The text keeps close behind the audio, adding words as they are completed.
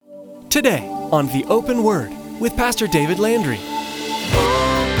Today on The Open Word with Pastor David Landry.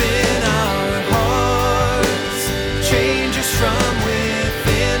 Open our hearts, change us from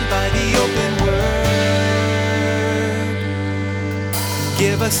within by the open word.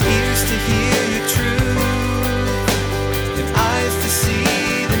 Give us ears to hear your truth and eyes to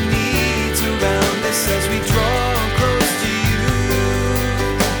see the needs around us as we draw close to you.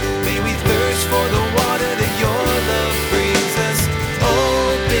 May we thirst for the water that your love brings us.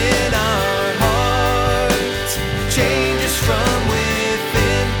 Open our hearts, change us from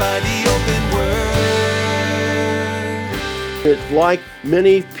within by the open word. It's like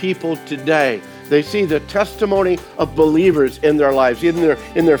many people today. They see the testimony of believers in their lives, in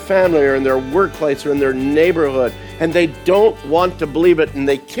their family or in their workplace or in their neighborhood, and they don't want to believe it, and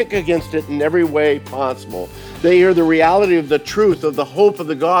they kick against it in every way possible. They hear the reality of the truth, of the hope of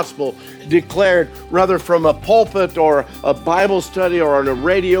the gospel declared rather from a pulpit or a Bible study or on a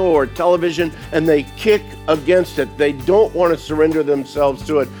radio or television, and they kick against it. They don't want to surrender themselves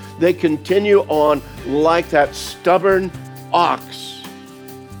to it. They continue on like that stubborn ox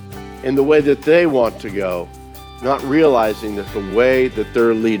in the way that they want to go, not realizing that the way that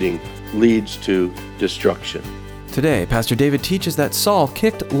they're leading leads to destruction. Today, Pastor David teaches that Saul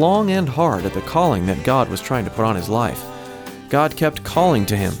kicked long and hard at the calling that God was trying to put on his life. God kept calling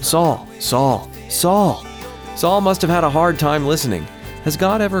to him, Saul, Saul, Saul. Saul must have had a hard time listening. Has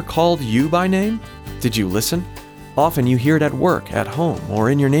God ever called you by name? Did you listen? Often you hear it at work, at home,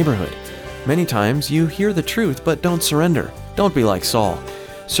 or in your neighborhood. Many times you hear the truth but don't surrender. Don't be like Saul.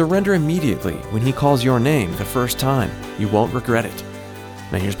 Surrender immediately when he calls your name the first time. You won't regret it.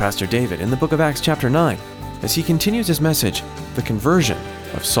 Now here's Pastor David in the book of Acts chapter 9 as he continues his message, the conversion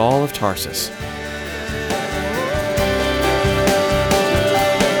of Saul of Tarsus. Open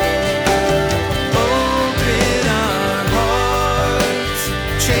our hearts,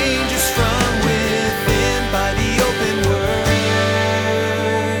 change us from within by the open word.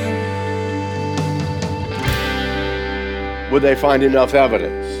 Would they find enough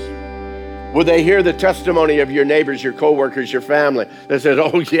evidence? Would they hear the testimony of your neighbors, your coworkers, your family that says,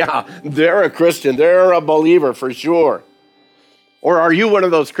 oh yeah, they're a Christian, they're a believer for sure? Or are you one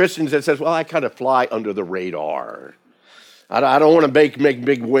of those Christians that says, well, I kind of fly under the radar. I don't want to make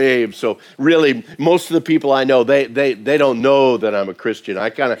big waves. So really, most of the people I know, they don't know that I'm a Christian. I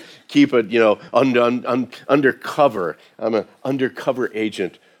kind of keep it, undercover. I'm an undercover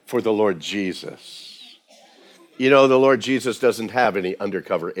agent for the Lord Jesus. You know, the Lord Jesus doesn't have any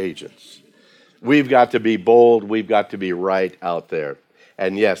undercover agents. We've got to be bold. We've got to be right out there.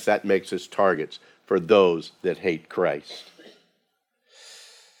 And yes, that makes us targets for those that hate Christ.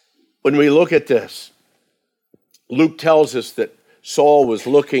 When we look at this, Luke tells us that Saul was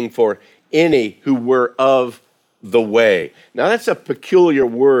looking for any who were of the way. Now, that's a peculiar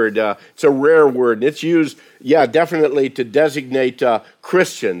word. It's a rare word. And it's used, definitely to designate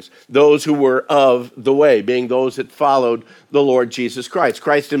Christians, those who were of the way, being those that followed the Lord Jesus Christ.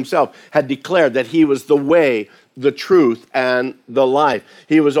 Christ himself had declared that he was the way, the truth, and the life.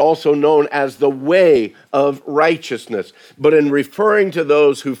 He was also known as the way of righteousness. But in referring to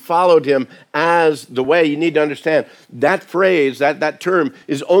those who followed him as the way, you need to understand that phrase, that term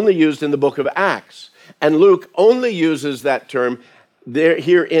is only used in the book of Acts. And Luke only uses that term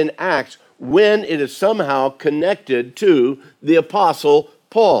here in Acts when it is somehow connected to the Apostle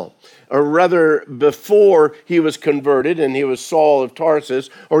Paul, or rather before he was converted and he was Saul of Tarsus,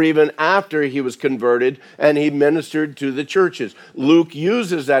 or even after he was converted and he ministered to the churches. Luke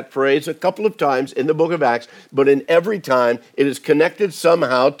uses that phrase a couple of times in the book of Acts, but in every time it is connected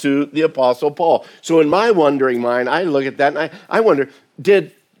somehow to the Apostle Paul. So in my wondering mind, I look at that and I wonder,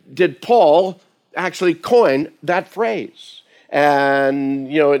 did Paul actually coin that phrase? And,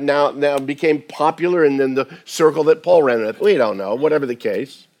 it now became popular and in the circle that Paul ran with. We don't know, whatever the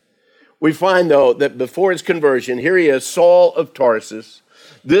case. We find, though, that before his conversion, here he is, Saul of Tarsus,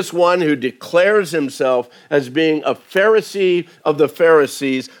 this one who declares himself as being a Pharisee of the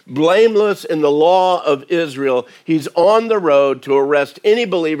Pharisees, blameless in the law of Israel. He's on the road to arrest any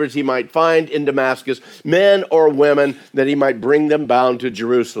believers he might find in Damascus, men or women, that he might bring them bound to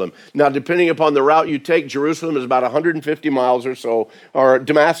Jerusalem. Now, depending upon the route you take, Jerusalem is about 150 miles or so, or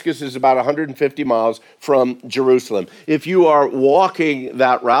Damascus is about 150 miles from Jerusalem. If you are walking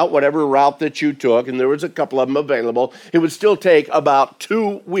that route, whatever route that you took, and there was a couple of them available, it would still take about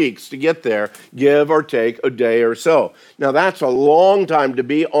 2 weeks to get there, give or take a day or so. Now, that's a long time to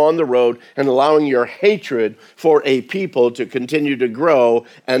be on the road and allowing your hatred for a people to continue to grow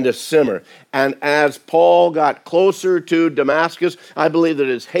and to simmer. And as Paul got closer to Damascus, I believe that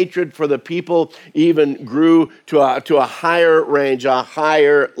his hatred for the people even grew to a higher range, a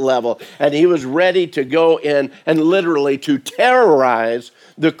higher level. And he was ready to go in and literally to terrorize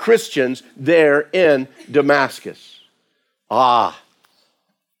the Christians there in Damascus.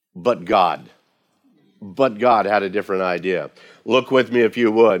 But God had a different idea. Look with me, if you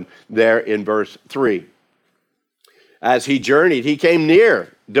would, there in verse 3. As he journeyed, he came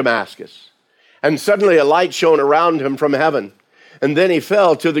near Damascus, and suddenly a light shone around him from heaven. And then he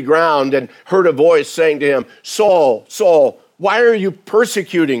fell to the ground and heard a voice saying to him, Saul, Saul, why are you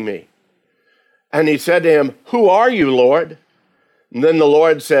persecuting me? And he said to him, Who are you, Lord? And then the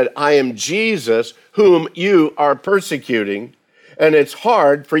Lord said, I am Jesus, whom you are persecuting, and it's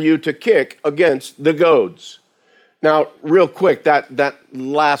hard for you to kick against the goads. Now, real quick, that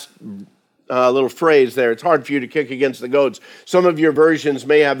last little phrase there, it's hard for you to kick against the goads. Some of your versions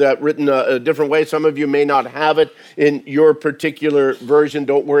may have that written a different way. Some of you may not have it in your particular version.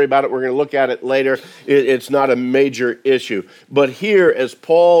 Don't worry about it. We're going to look at it later. It's not a major issue. But here, as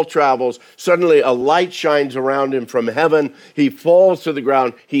Paul travels, suddenly a light shines around him from heaven. He falls to the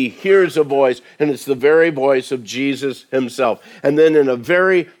ground. He hears a voice, and it's the very voice of Jesus himself. And then in a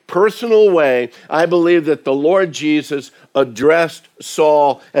very personal way, I believe that the Lord Jesus addressed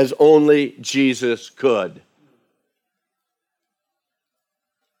Saul as only Jesus could.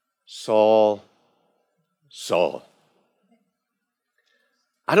 Saul, Saul.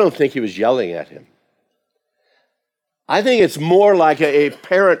 I don't think he was yelling at him. I think it's more like a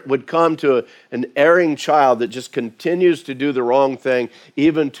parent would come to an erring child that just continues to do the wrong thing,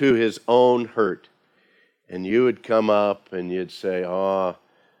 even to his own hurt. And you would come up and you'd say,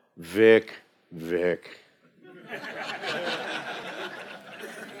 Vic.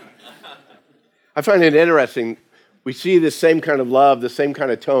 I find it interesting. We see the same kind of love, the same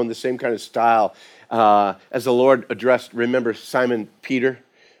kind of tone, the same kind of style as the Lord addressed, remember Simon Peter?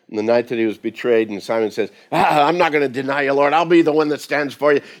 On the night that he was betrayed, and Simon says, I'm not going to deny you, Lord. I'll be the one that stands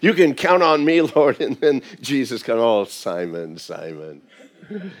for you. You can count on me, Lord. And then Jesus comes, Simon.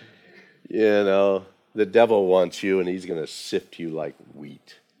 The devil wants you, and he's going to sift you like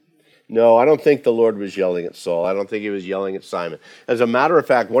wheat. No, I don't think the Lord was yelling at Saul. I don't think he was yelling at Simon. As a matter of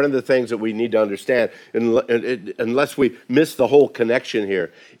fact, one of the things that we need to understand, unless we miss the whole connection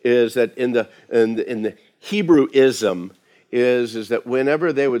here, is that in the Hebrewism is that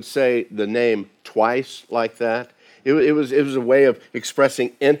whenever they would say the name twice like that, it was a way of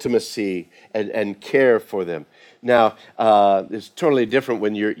expressing intimacy and care for them. Now, it's totally different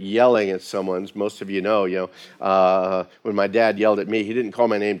when you're yelling at someone. Most of you know, when my dad yelled at me, he didn't call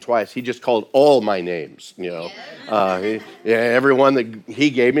my name twice. He just called all my names, every one that he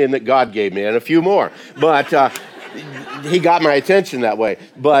gave me and that God gave me, and a few more. But he got my attention that way.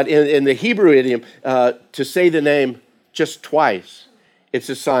 But in the Hebrew idiom, to say the name just twice, it's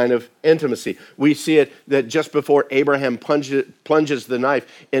a sign of intimacy. We see it that just before Abraham plunges the knife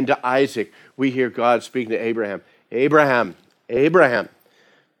into Isaac, we hear God speaking to Abraham. Abraham.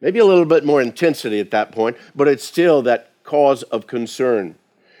 Maybe a little bit more intensity at that point, but it's still that cause of concern.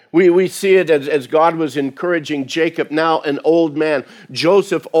 We see it as God was encouraging Jacob, now an old man.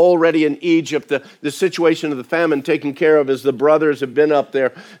 Joseph already in Egypt, the situation of the famine taken care of as the brothers have been up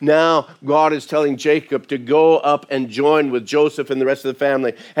there. Now God is telling Jacob to go up and join with Joseph and the rest of the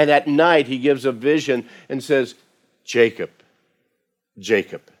family. And at night he gives a vision and says, Jacob.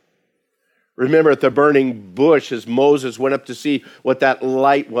 Remember at the burning bush as Moses went up to see what that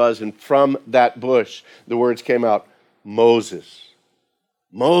light was, and from that bush the words came out, Moses.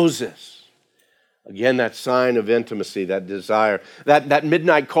 Again, that sign of intimacy, that desire, that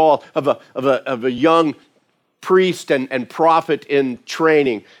midnight call of a young priest and prophet in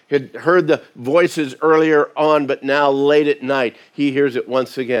training. He had heard the voices earlier on, but now late at night, he hears it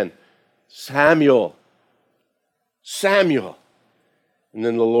once again. Samuel. And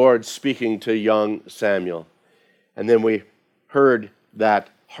then the Lord speaking to young Samuel. And then we heard that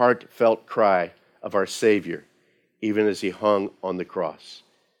heartfelt cry of our Savior, even as he hung on the cross,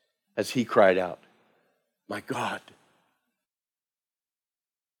 as he cried out, my God.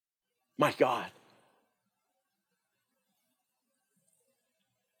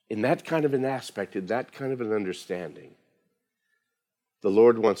 In that kind of an aspect, in that kind of an understanding, the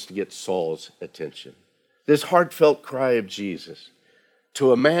Lord wants to get Saul's attention. This heartfelt cry of Jesus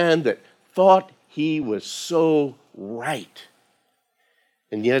to a man that thought he was so right,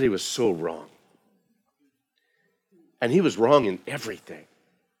 and yet he was so wrong. And he was wrong in everything.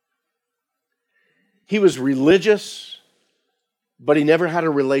 He was religious, but he never had a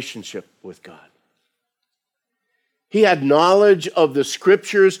relationship with God. He had knowledge of the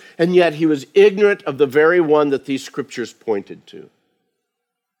Scriptures, and yet he was ignorant of the very one that these Scriptures pointed to.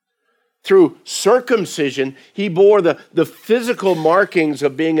 Through circumcision, he bore the physical markings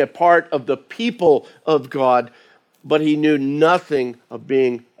of being a part of the people of God, but he knew nothing of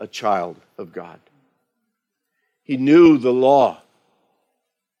being a child of God. He knew the law,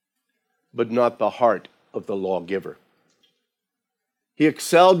 but not the heart of the lawgiver. He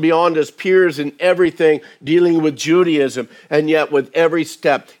excelled beyond his peers in everything dealing with Judaism, and yet with every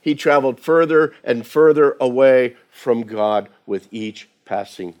step he traveled further and further away from God with each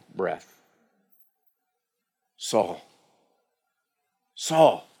passing breath. Saul,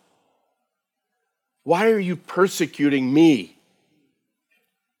 Saul, why are you persecuting me?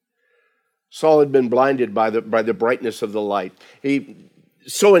 Saul had been blinded by the brightness of the light. He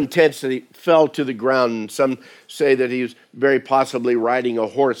so intense that he fell to the ground. And some say that he was very possibly riding a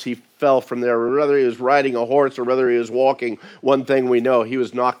horse. He fell from there. Whether he was riding a horse or whether he was walking, one thing we know, he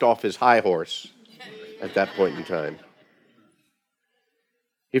was knocked off his high horse at that point in time.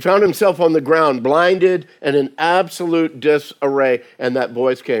 He found himself on the ground, blinded and in absolute disarray. And that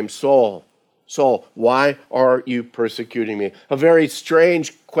voice came, Saul, Saul, why are you persecuting me? A very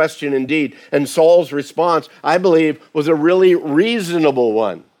strange question indeed. And Saul's response, I believe, was a really reasonable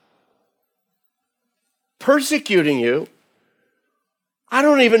one. Persecuting you? I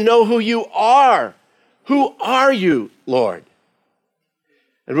don't even know who you are. Who are you, Lord?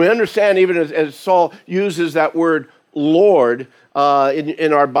 And we understand even as Saul uses that word Lord,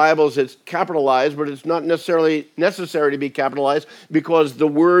 in our Bibles it's capitalized, but it's not necessarily necessary to be capitalized because the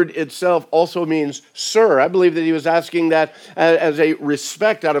word itself also means sir. I believe that he was asking that as a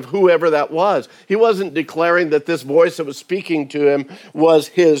respect out of whoever that was. He wasn't declaring that this voice that was speaking to him was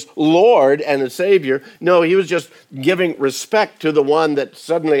his Lord and a Savior. No, he was just giving respect to the one that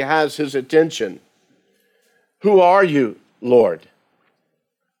suddenly has his attention. Who are you, Lord?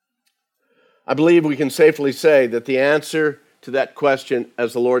 I believe we can safely say that the answer to that question,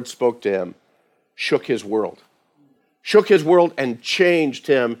 as the Lord spoke to him, shook his world. Shook his world and changed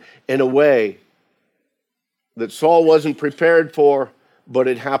him in a way that Saul wasn't prepared for, but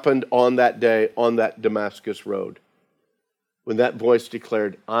it happened on that day, on that Damascus road, when that voice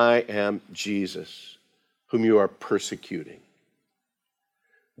declared, I am Jesus, whom you are persecuting.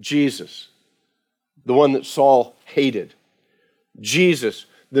 Jesus, the one that Saul hated. Jesus,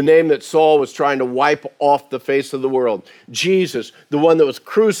 the name that Saul was trying to wipe off the face of the world. Jesus, the one that was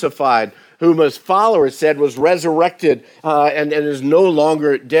crucified, whom his followers said was resurrected and is no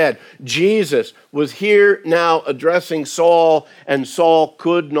longer dead. Jesus was here now addressing Saul, and Saul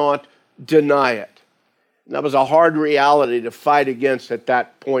could not deny it. And that was a hard reality to fight against at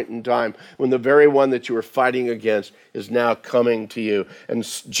that point in time, when the very one that you were fighting against is now coming to you. And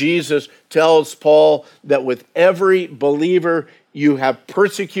Jesus tells Paul that with every believer you have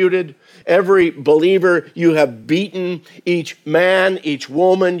persecuted, every believer you have beaten, each man, each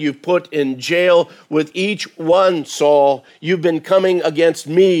woman you've put in jail. With each one, Saul, you've been coming against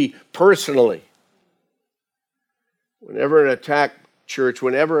me personally. Whenever an attack, church,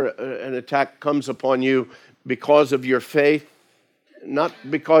 whenever an attack comes upon you because of your faith, not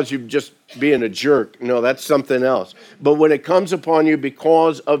because you're just being a jerk, no, that's something else. But when it comes upon you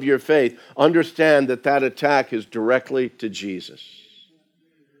because of your faith, understand that that attack is directly to Jesus.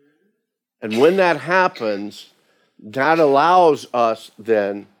 And when that happens, that allows us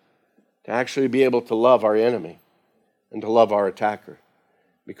then to actually be able to love our enemy and to love our attacker.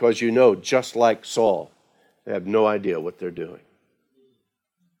 Because you know, just like Saul, they have no idea what they're doing.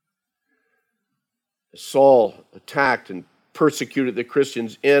 Saul attacked and persecuted the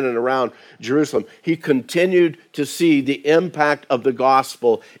Christians in and around Jerusalem. He continued to see the impact of the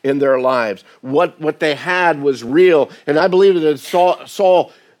gospel in their lives. What they had was real. And I believe that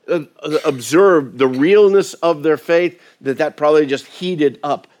Saul observed the realness of their faith, that probably just heated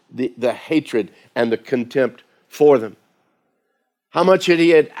up the hatred and the contempt for them. How much he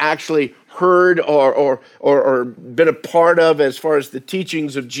had actually heard or been a part of as far as the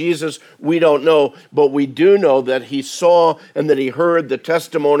teachings of Jesus, we don't know. But we do know that he saw and that he heard the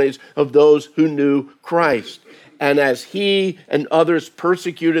testimonies of those who knew Christ. And as he and others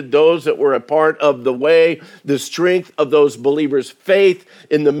persecuted those that were a part of the way, the strength of those believers' faith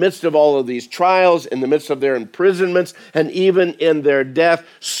in the midst of all of these trials, in the midst of their imprisonments, and even in their death,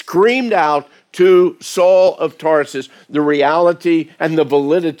 screamed out to Saul of Tarsus the reality and the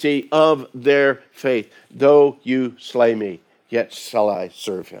validity of their faith. Though you slay me, yet shall I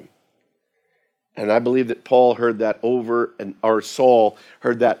serve him. And I believe that Saul heard that over and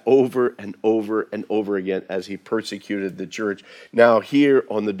over again as he persecuted the church. Now here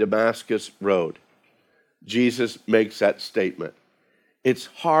on the Damascus Road, Jesus makes that statement. It's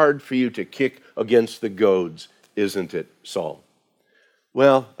hard for you to kick against the goads, isn't it, Saul?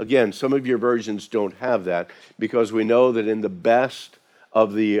 Well, again, some of your versions don't have that because we know that in the best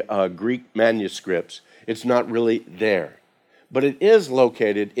of the Greek manuscripts, it's not really there. But it is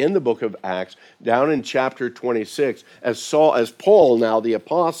located in the book of Acts, down in chapter 26, as Paul, now the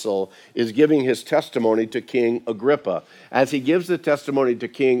apostle, is giving his testimony to King Agrippa. As he gives the testimony to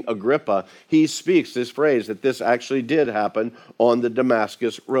King Agrippa, he speaks this phrase that this actually did happen on the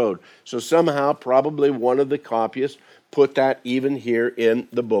Damascus Road. So somehow, probably one of the copyists put that even here in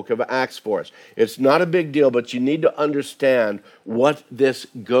the book of Acts for us. It's not a big deal, but you need to understand what this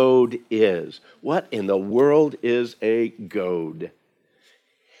goad is. What in the world is a goad?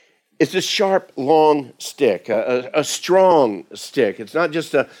 It's a sharp, long stick, a strong stick. It's not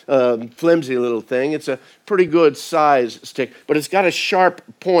just a flimsy little thing. It's a pretty good size stick, but it's got a sharp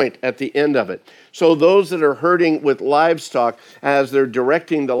point at the end of it. So those that are herding with livestock, as they're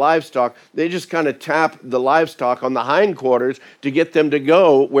directing the livestock, they just kind of tap the livestock on the hindquarters to get them to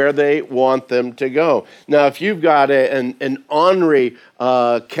go where they want them to go. Now, if you've got an ornery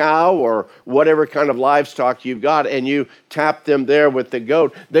cow or whatever kind of livestock you've got, and you tap them there with the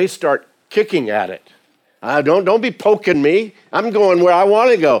goad, they start kicking at it. Don't be poking me. I'm going where I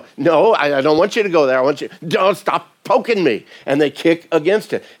want to go. No, I don't want you to go there. I want you, don't stop poking me. And they kick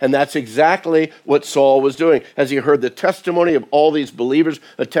against it. And that's exactly what Saul was doing. As he heard the testimony of all these believers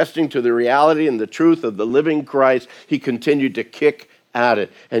attesting to the reality and the truth of the living Christ, he continued to kick at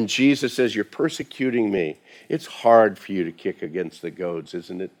it. And Jesus says, you're persecuting me. It's hard for you to kick against the goads,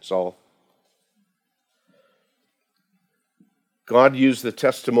 isn't it, Saul? God used the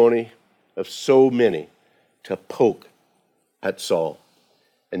testimony of so many to poke at Saul,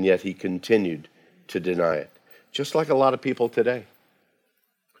 and yet he continued to deny it, just like a lot of people today.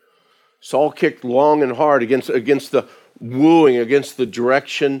 Saul kicked long and hard against the wooing, against the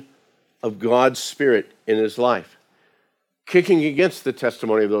direction of God's Spirit in his life, kicking against the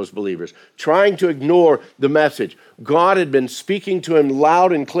testimony of those believers, trying to ignore the message. God had been speaking to him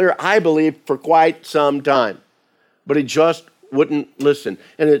loud and clear, I believe, for quite some time, but he just wouldn't listen.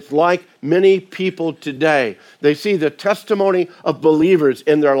 And it's like many people today. They see the testimony of believers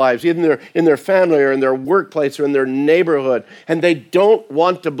in their lives, either in their family or in their workplace or in their neighborhood, and they don't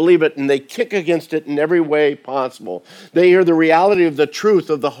want to believe it, and they kick against it in every way possible. They hear the reality of the truth,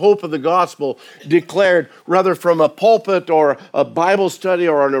 of the hope of the gospel declared, rather from a pulpit or a Bible study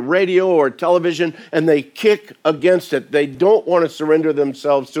or on a radio or television, and they kick against it. They don't want to surrender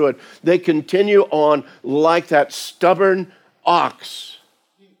themselves to it. They continue on like that stubborn ox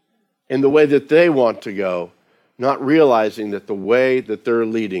in the way that they want to go, not realizing that the way that they're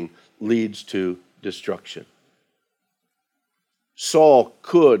leading leads to destruction. Saul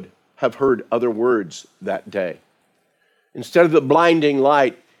could have heard other words that day. Instead of the blinding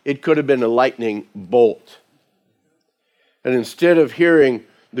light, it could have been a lightning bolt. And instead of hearing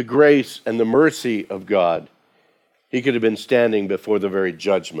the grace and the mercy of God, he could have been standing before the very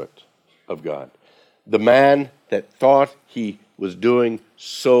judgment of God. The man that thought he was doing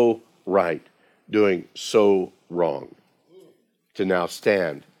so right, doing so wrong, to now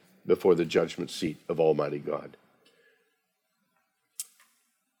stand before the judgment seat of Almighty God.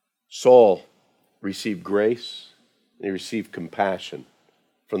 Saul received grace and he received compassion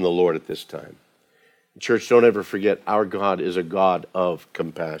from the Lord at this time. Church, don't ever forget, our God is a God of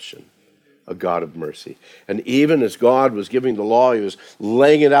compassion, a God of mercy. And even as God was giving the law, he was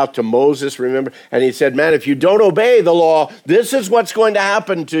laying it out to Moses, remember? And he said, man, if you don't obey the law, this is what's going to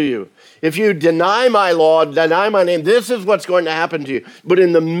happen to you. If you deny my law, deny my name, this is what's going to happen to you. But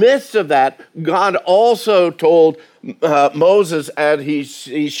in the midst of that, God also told Moses, and he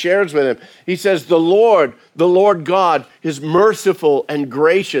shares with him, he says, the Lord God is merciful and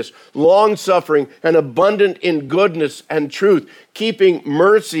gracious, long-suffering and abundant in goodness and truth, keeping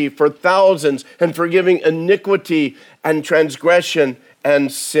mercy for thousands and forgiving iniquity and transgression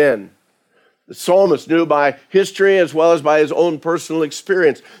and sin. The psalmist knew by history as well as by his own personal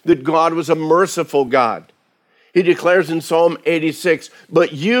experience that God was a merciful God. He declares in Psalm 86,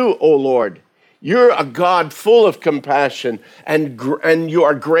 but you, O Lord, you're a God full of compassion and you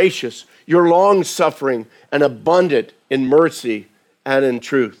are gracious. You're long-suffering and abundant in mercy and in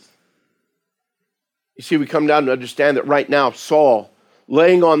truth. You see, we come down to understand that right now, Saul,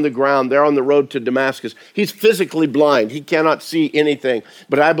 laying on the ground there on the road to Damascus, he's physically blind. He cannot see anything.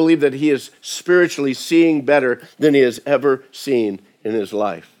 But I believe that he is spiritually seeing better than he has ever seen in his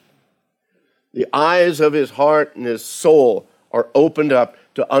life. The eyes of his heart and his soul are opened up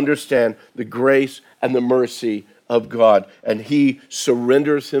to understand the grace and the mercy of God. And he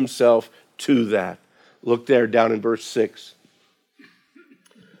surrenders himself to that. Look there down in verse 6.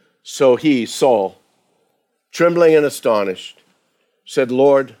 So he, Saul, trembling and astonished, said,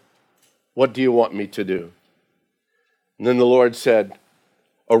 Lord, what do you want me to do? And then the Lord said,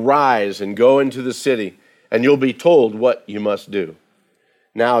 arise and go into the city, and you'll be told what you must do.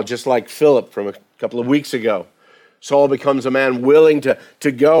 Now, just like Philip from a couple of weeks ago, Saul becomes a man willing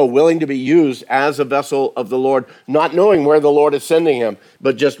to go, willing to be used as a vessel of the Lord, not knowing where the Lord is sending him,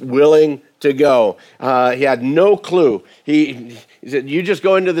 but just willing to go. He had no clue. He said, you just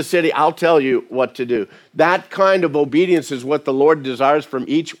go into the city, I'll tell you what to do. That kind of obedience is what the Lord desires from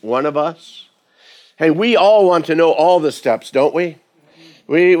each one of us. Hey, we all want to know all the steps, don't we?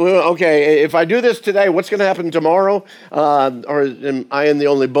 Okay, if I do this today, what's going to happen tomorrow? Or am I in the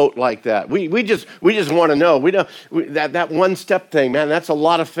only boat like that? We just want to know. That one step thing, man, that's a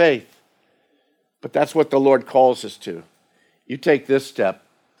lot of faith. But that's what the Lord calls us to. You take this step,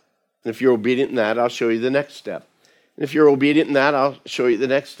 and if you're obedient in that, I'll show you the next step. And if you're obedient in that, I'll show you the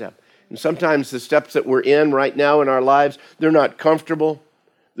next step. And sometimes the steps that we're in right now in our lives, they're not comfortable,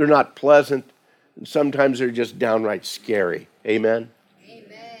 they're not pleasant, and sometimes they're just downright scary. Amen?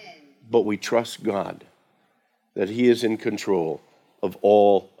 But we trust God that he is in control of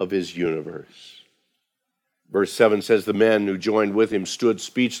all of his universe. Verse 7 says, the men who joined with him stood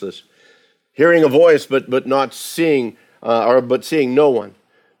speechless, hearing a voice, but not seeing, but seeing no one.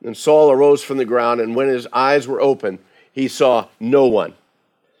 And Saul arose from the ground, and when his eyes were open, he saw no one.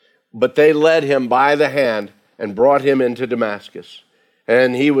 But they led him by the hand and brought him into Damascus.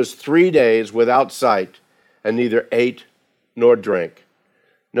 And he was 3 days without sight, and neither ate nor drank.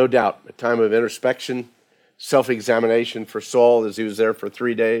 No doubt, a time of introspection, self-examination for Saul as he was there for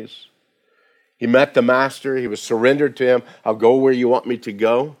 3 days. He met the master. He was surrendered to him. I'll go where you want me to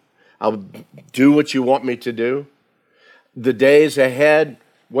go. I'll do what you want me to do. The days ahead,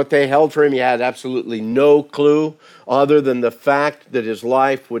 what they held for him, he had absolutely no clue other than the fact that his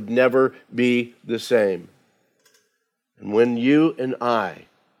life would never be the same. And when you and I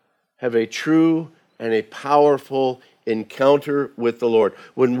have a true and a powerful encounter with the Lord,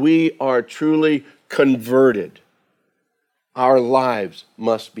 when we are truly converted, our lives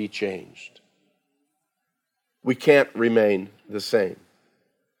must be changed. We can't remain the same.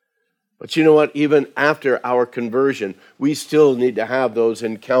 But you know what? Even after our conversion, we still need to have those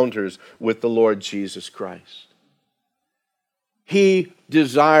encounters with the Lord Jesus Christ. He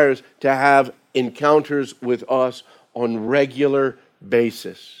desires to have encounters with us on regular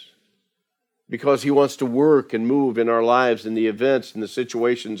basis, because he wants to work and move in our lives, in the events and the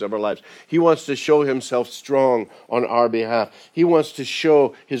situations of our lives. He wants to show himself strong on our behalf. He wants to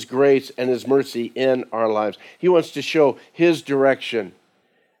show his grace and his mercy in our lives. He wants to show his direction,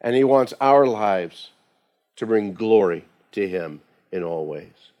 and he wants our lives to bring glory to him in all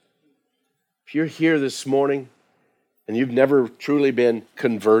ways. If you're here this morning and you've never truly been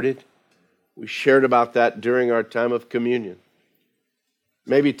converted, we shared about that during our time of communion.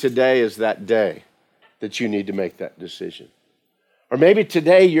 Maybe today is that day that you need to make that decision. Or maybe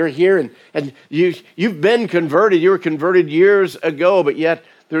today you're here and you've been converted. You were converted years ago, but yet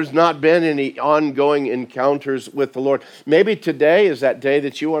there's not been any ongoing encounters with the Lord. Maybe today is that day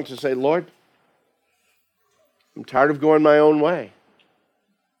that you want to say, Lord, I'm tired of going my own way.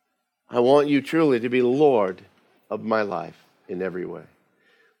 I want you truly to be Lord of my life in every way.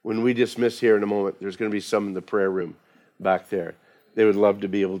 When we dismiss here in a moment, there's going to be some in the prayer room back there. They would love to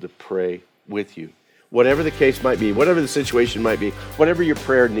be able to pray with you. Whatever the case might be, whatever the situation might be, whatever your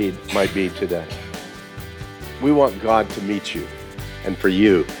prayer need might be today. We want God to meet you and for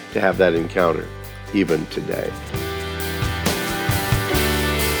you to have that encounter even today.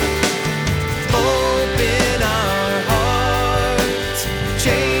 Open our hearts,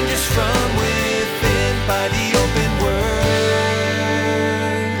 change us from within by the open word.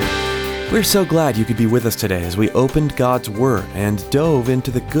 We're so glad you could be with us today as we opened God's Word and dove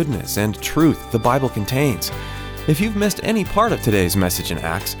into the goodness and truth the Bible contains. If you've missed any part of today's message in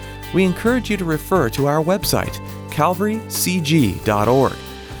Acts, we encourage you to refer to our website, calvarycg.org.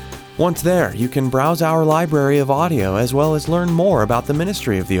 Once there, you can browse our library of audio as well as learn more about the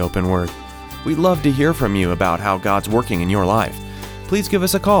ministry of the Open Word. We'd love to hear from you about how God's working in your life. Please give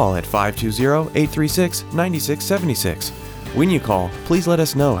us a call at 520-836-9676. When you call, please let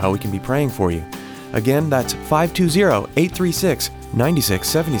us know how we can be praying for you. Again, that's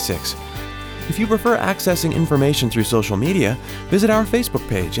 520-836-9676. If you prefer accessing information through social media, visit our Facebook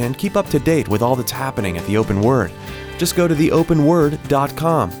page and keep up to date with all that's happening at the Open Word. Just go to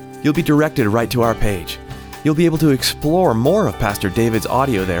theopenword.com. you'll be directed right to our page. You'll be able to explore more of Pastor David's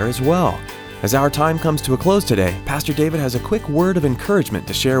audio there as well. As our time comes to a close today, Pastor David has a quick word of encouragement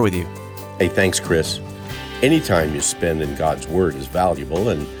to share with you. Hey, thanks, Chris. Any time you spend in God's Word is valuable,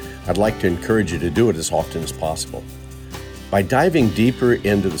 and I'd like to encourage you to do it as often as possible. By diving deeper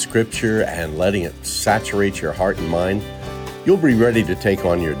into the Scripture and letting it saturate your heart and mind, you'll be ready to take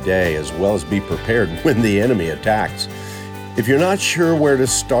on your day as well as be prepared when the enemy attacks. If you're not sure where to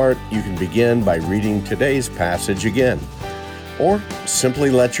start, you can begin by reading today's passage again. Or simply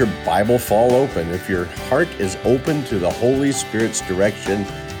let your Bible fall open. If your heart is open to the Holy Spirit's direction,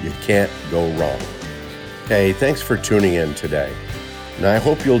 you can't go wrong. Hey, thanks for tuning in today. And I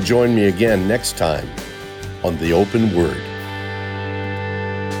hope you'll join me again next time on The Open Word.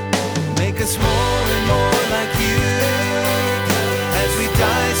 Make us more